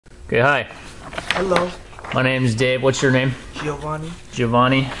Okay, hi. Hello, My name is Dave. What's your name? Giovanni.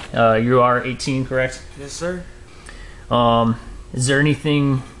 Giovanni. You are 18, correct? Yes, sir. Is there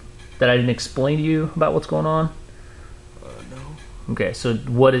anything that I didn't explain to you about what's going on? No. Okay, so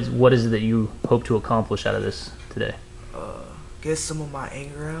what is it that you hope to accomplish out of this today? Get some of my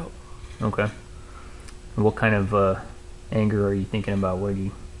anger out. Okay. And what kind of anger are you thinking about? What do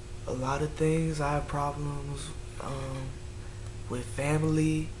you... A lot of things. I have problems with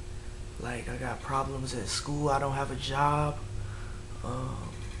family. Like, I got problems at school. I don't have a job. A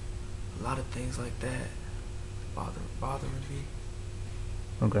lot of things like that bothering me.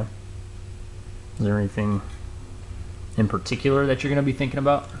 Okay. Is there anything in particular that you're going to be thinking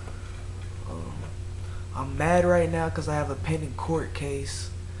about? I'm mad right now because I have a pending court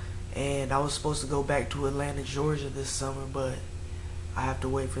case, and I was supposed to go back to Atlanta, Georgia this summer, but I have to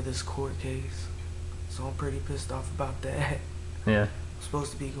wait for this court case. So I'm pretty pissed off about that. Yeah. I'm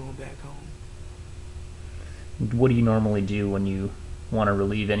supposed to be going back home. What do you normally do when you want to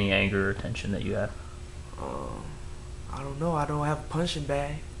relieve any anger or tension that you have? I don't know. I don't have a punching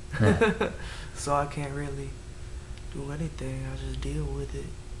bag. Yeah. So I can't really do anything. I just deal with it.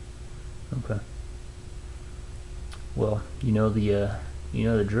 Okay. Well, you know the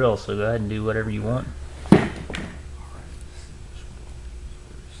drill, so go ahead and do whatever you want. Well,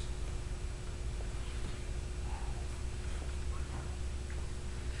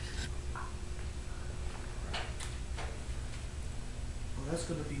 that's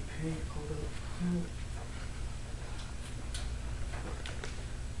gonna be pink. Hold up.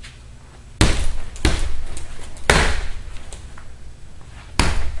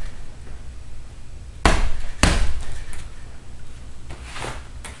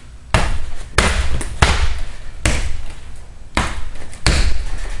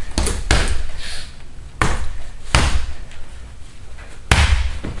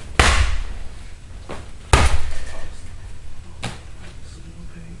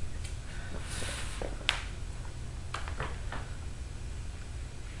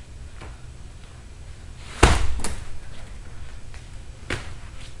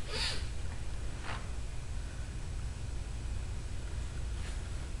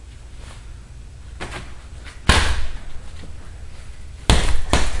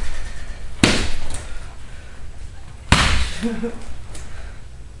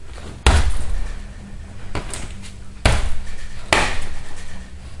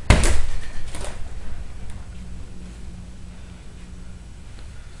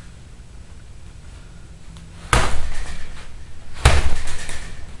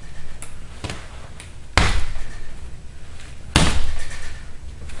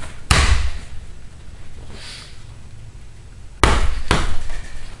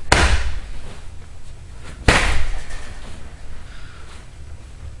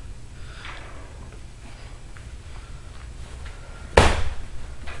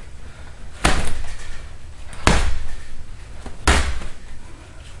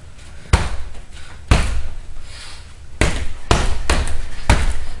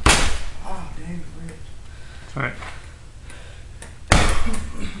 All right.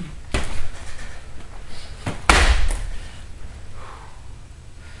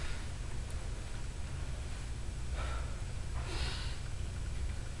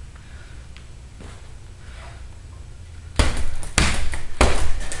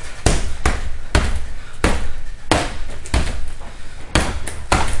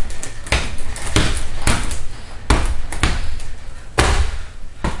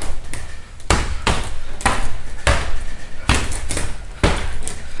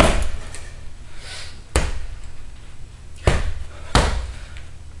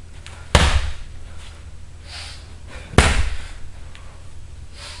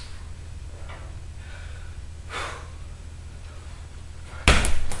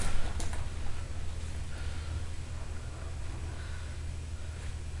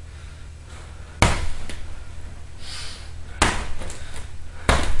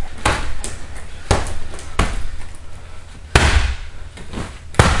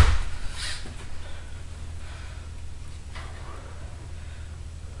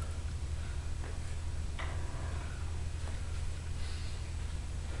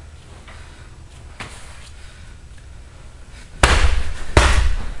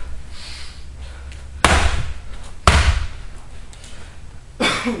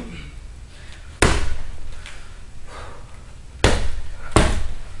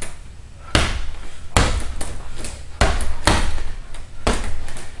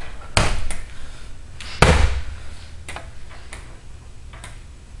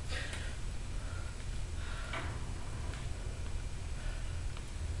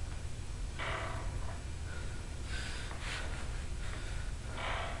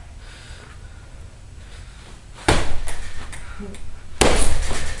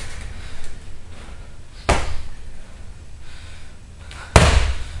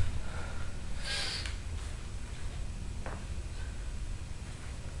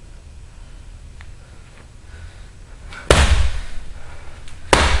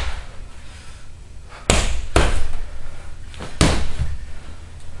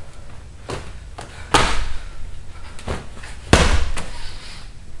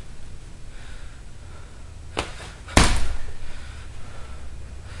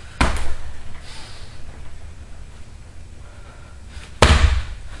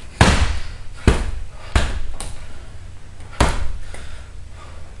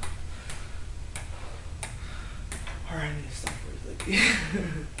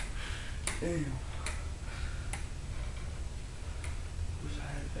 Damn. Wish I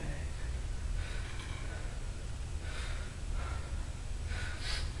had a bag.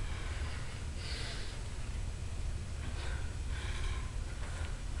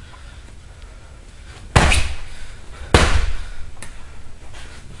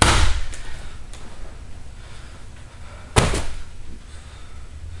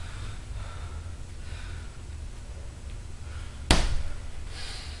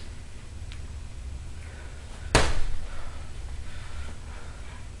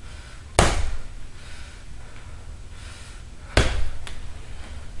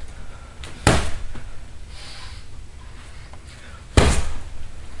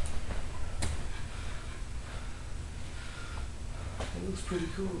 It looks pretty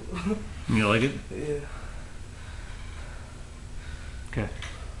cool. You like it? Yeah. Okay.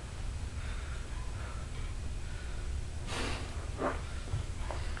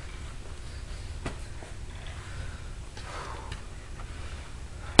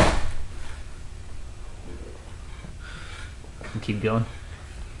 And keep going.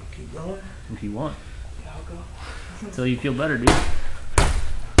 Keep going? If you want. Yeah, I'll go. Until you feel better, dude.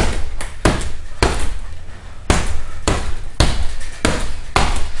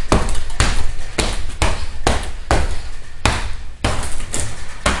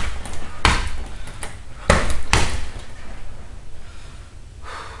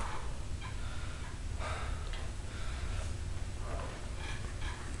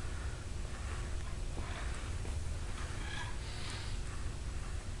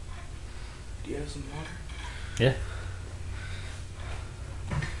 Do you have some water? Yeah.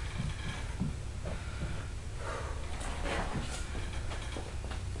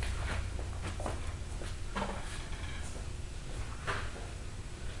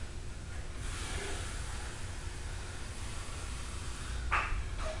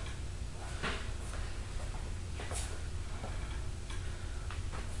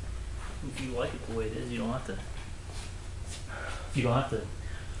 If you like it the way it is, you don't have to. You don't have to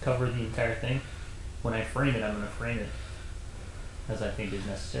cover the entire thing. When I frame it, I'm going to frame it as I think is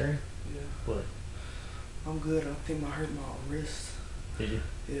necessary. Yeah. But I'm good. I think I hurt my wrist. did you?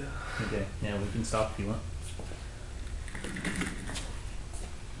 Yeah. Okay. Yeah, we can stop if you want.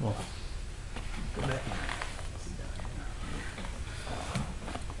 Well, go back and sit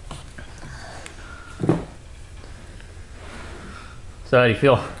down. So how do you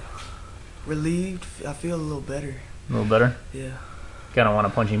feel? Relieved. I feel a little better. A little better? Yeah. Kind of want a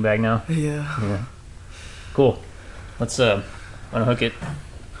punching bag now? Yeah. Yeah. Cool. Let's unhook it,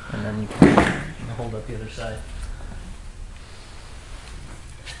 and then you can hold up the other side.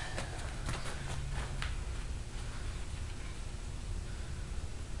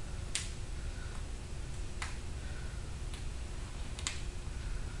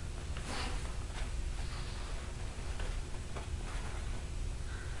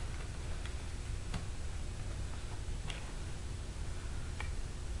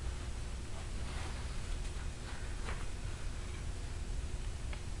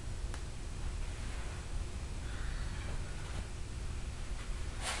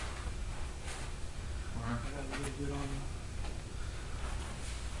 I got a little bit on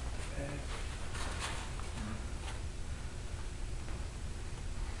the bag.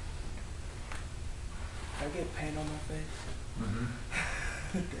 I get paint on my face. Mm-hmm.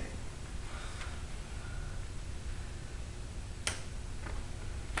 Dang.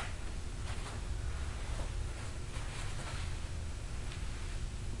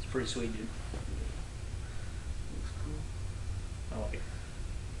 It's pretty sweet, dude. Looks cool. I like it.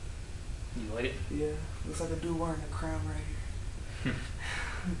 You like it? Yeah. Looks like a dude wearing a crown right here.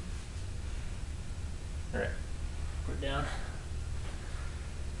 All right. Put it down.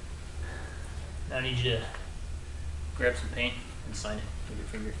 Now I need you to grab some paint and sign it with your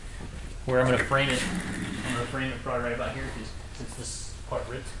finger. Where I'm going to frame it, I'm going to frame it probably right about here, because since this part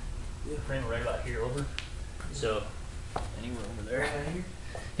ripped, Yeah. frame it right about here over. So anywhere over there. Right here?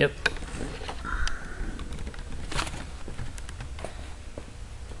 Yep.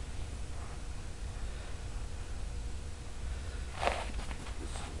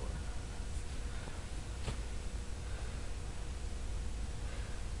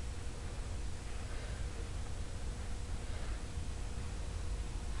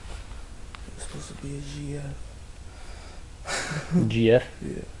 It's supposed to be a GF. GF.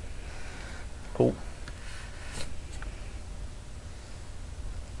 Yeah. Cool.